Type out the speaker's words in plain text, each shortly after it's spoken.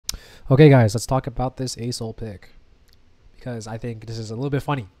Okay, guys, let's talk about this asol pick because I think this is a little bit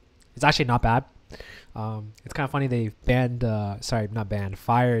funny. It's actually not bad. It's kind of funny they banned, sorry, not banned,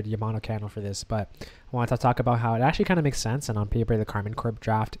 fired Yamano Kano for this, but I wanted to talk about how it actually kind of makes sense. And on paper, the Karmine Corp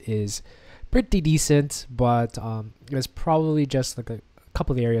draft is pretty decent, but it was probably just like a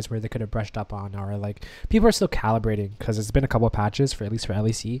couple of areas where they could have brushed up on, or like people are still calibrating because it's been a couple of patches for at least for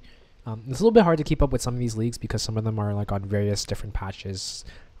LEC. It's a little bit hard to keep up with some of these leagues because some of them are like on various different patches.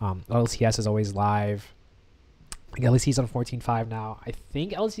 LCS is always live. Like LEC is on 14.5 now. I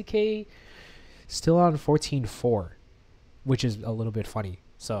think LCK still on 14.4, which is a little bit funny.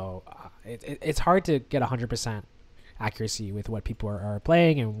 So it's hard to get 100% accuracy with what people are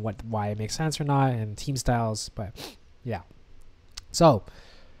playing and why it makes sense or not and team styles. But yeah. So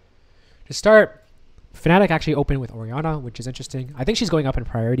to start, Fnatic actually opened with Orianna, which is interesting. I think she's going up in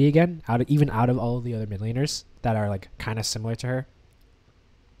priority again, even out of all of the other mid laners that are like kind of similar to her.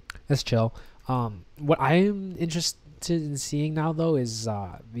 That's chill. What I'm interested in seeing now, though, is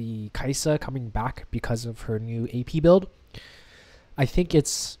the Kai'Sa coming back because of her new AP build. I think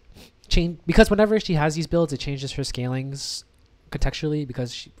it's changed because whenever she has these builds, it changes her scalings contextually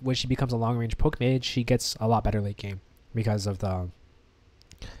because when she becomes a long-range poke mage, she gets a lot better late game because of the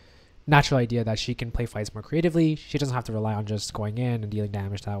natural idea that she can play fights more creatively. She doesn't have to rely on just going in and dealing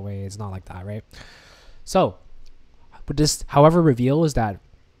damage that way. It's not like that, right? So, what this, however, reveals that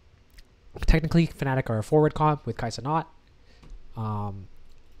technically Fnatic are a forward comp with Kai'Sa not.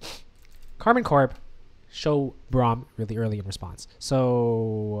 Karmine Corp show Braum really early in response.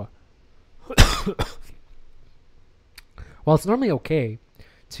 So, while it's normally okay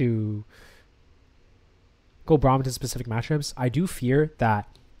to go Braum into specific matchups, I do fear that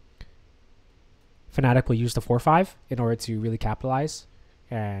Fnatic will use the 4-5 in order to really capitalize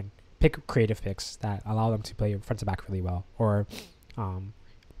and pick creative picks that allow them to play front to back really well, or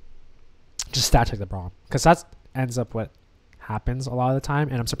just stat check the Braum, because that ends up what happens a lot of the time,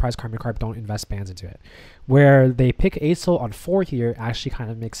 and I'm surprised Karmine Corp don't invest bans into it. Where they pick asol on 4 here actually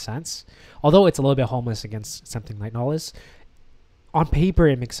kind of makes sense, although it's a little bit homeless against something like Nollis. On paper,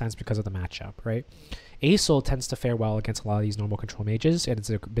 it makes sense because of the matchup, right? asol tends to fare well against a lot of these normal control mages, and it's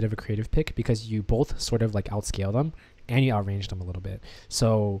a bit of a creative pick because you both sort of like outscale them and you outrange them a little bit.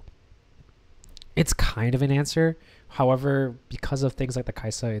 So it's kind of an answer. However, because of things like the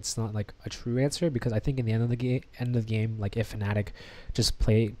Kai'Sa, it's not like a true answer, because I think in the end of the game, like if Fnatic just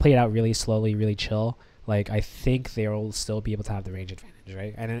play it out really slowly, really chill, like I think they will still be able to have the range advantage,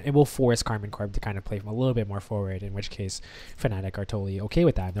 right? And it will force Karmine Corp to kind of play from a little bit more forward, in which case Fnatic are totally okay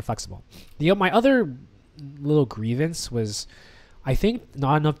with that and they're flexible. My other little grievance was, I think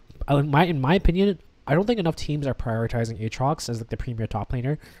not enough, in my opinion, I don't think enough teams are prioritizing Aatrox as like the premier top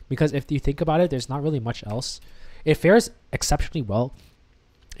laner, because if you think about it, there's not really much else. It fares exceptionally well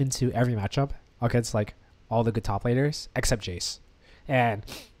into every matchup against like all the good top laners except Jace. And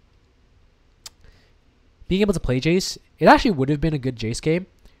being able to play Jace, it actually would have been a good Jace game.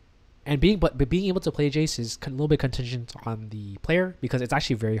 And being able to play Jace is a little bit contingent on the player, because it's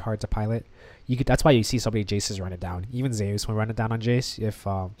actually very hard to pilot. That's why you see so many Jaces run it down. Even Zeus will run it down on Jace if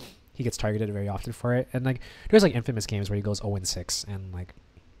he gets targeted very often for it. And like there's like infamous games where he goes 0-6 and like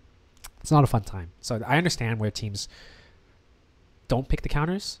it's not a fun time. So I understand where teams don't pick the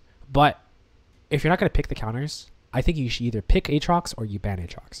counters, but if you're not going to pick the counters, I think you should either pick Aatrox or you ban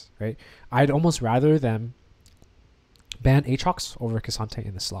Aatrox, right? I'd almost rather them ban Aatrox over K'Sante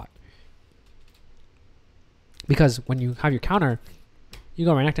in the slot, because when you have your counter, you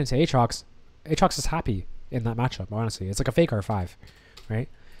go right next into Aatrox. Aatrox is happy in that matchup, honestly. It's like a fake R5, right?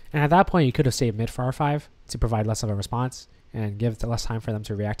 And at that point, you could have saved mid for R5 to provide less of a response and give less time for them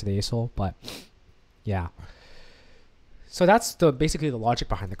to react to the asol. But yeah, so that's basically the logic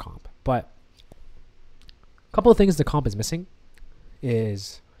behind the comp. But a couple of things the comp is missing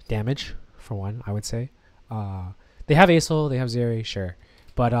is damage, for one, I would say. They have asol, they have Zeri, sure,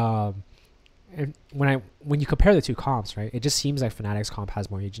 but and when you compare the two comps, right, it just seems like Fnatic's comp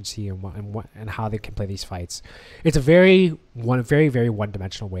has more agency and how they can play these fights. It's a very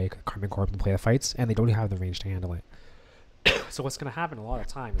one-dimensional way Karmine Corp can play the fights, and they don't have the range to handle it. So what's going to happen a lot of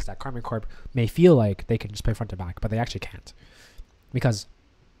time is that Karmine Corp may feel like they can just play front to back, but they actually can't, because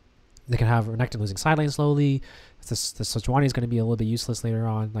they can have Renekton losing side lane slowly. The Sejuani is going to be a little bit useless later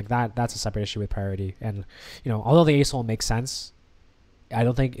on. Like that's a separate issue with priority. And although the asol makes sense, I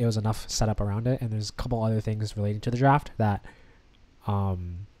don't think it was enough setup around it. And there's a couple other things relating to the draft that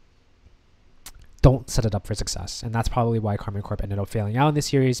don't set it up for success. And that's probably why Karmine Corp ended up failing out in this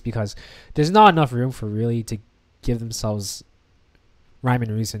series, because there's not enough room for really to give themselves rhyme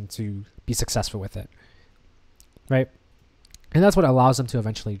and reason to be successful with it, right? And that's what allows them to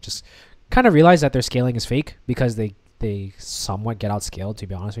eventually just kind of realize that their scaling is fake, because they somewhat get outscaled, to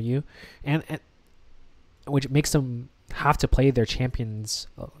be honest with you, and which makes them have to play their champions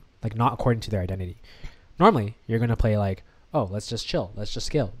like not according to their identity. Normally, you're gonna play like, oh, let's just chill, let's just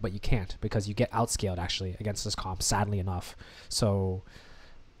scale, but you can't, because you get outscaled actually against this comp, sadly enough. So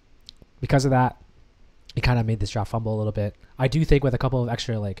because of that, it kind of made this draft fumble a little bit. I do think with a couple of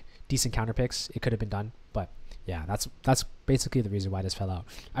extra like decent counter picks, it could have been done, but yeah, that's basically the reason why this fell out.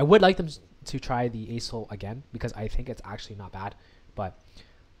 I would like them to try the asol again, because I think it's actually not bad, but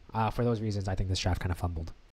for those reasons, I think this draft kind of fumbled.